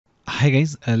Hi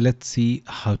guys, let's see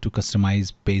how to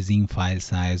customize paging file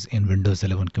size in Windows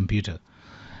 11 computer.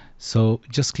 So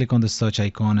just click on the search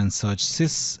icon and search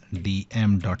sysdm.cpl,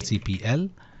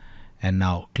 and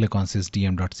now click on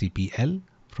sysdm.cpl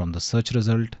from the search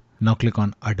result. Now click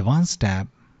on Advanced tab,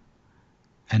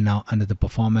 and now under the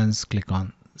performance click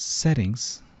on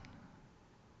Settings.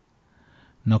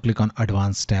 Now click on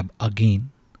Advanced tab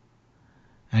again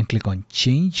and click on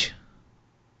Change.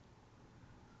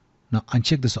 Now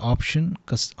uncheck this option,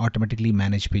 automatically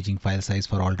manage paging file size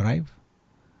for all drive.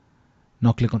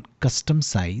 Now click on custom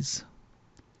size.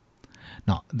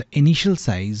 Now the initial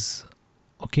size,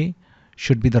 okay,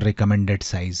 should be the recommended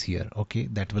size here. Okay,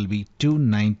 that will be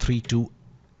 2932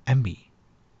 MB.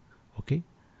 Okay.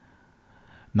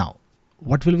 Now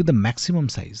what will be the maximum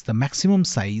size? The maximum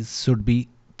size should be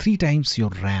 3 times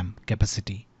your RAM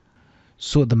capacity.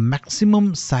 So the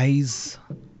maximum size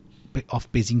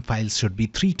of paging files should be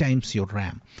 3 times your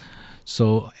RAM.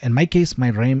 So in my case, my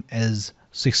RAM is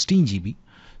 16 GB.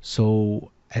 So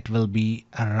it will be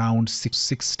around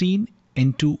 616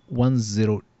 into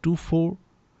 1024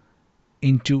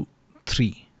 into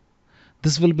 3.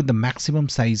 This will be the maximum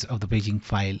size of the paging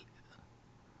file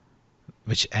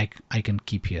which I can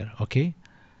keep here. Okay.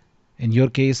 In your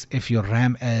case, if your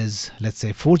RAM is, let's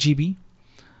say, 4 GB,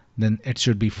 then it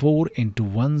should be 4 into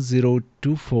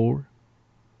 1024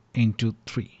 into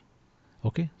 3.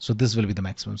 Okay, so this will be the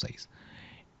maximum size.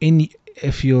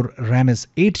 If your RAM is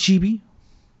 8 GB,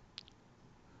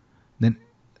 then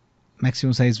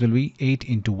maximum size will be 8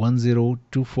 into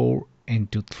 1024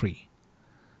 into 3.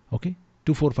 Okay,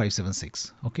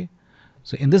 24576. Okay,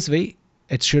 so in this way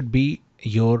it should be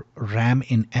your RAM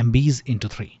in MBs into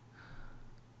 3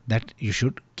 that you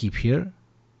should keep here.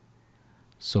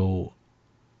 So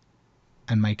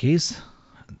in my case,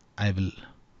 I will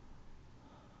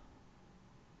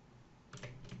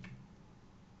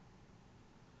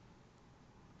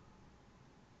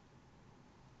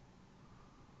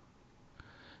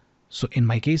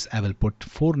I will put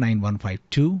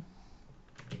 49152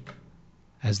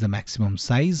 as the maximum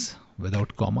size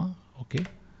without comma. Okay,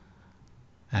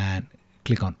 and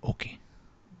click on OK.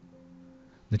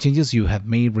 The changes you have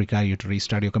made require you to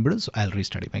restart your computer, so I'll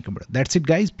restart my computer. That's it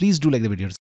guys. Please do like the video.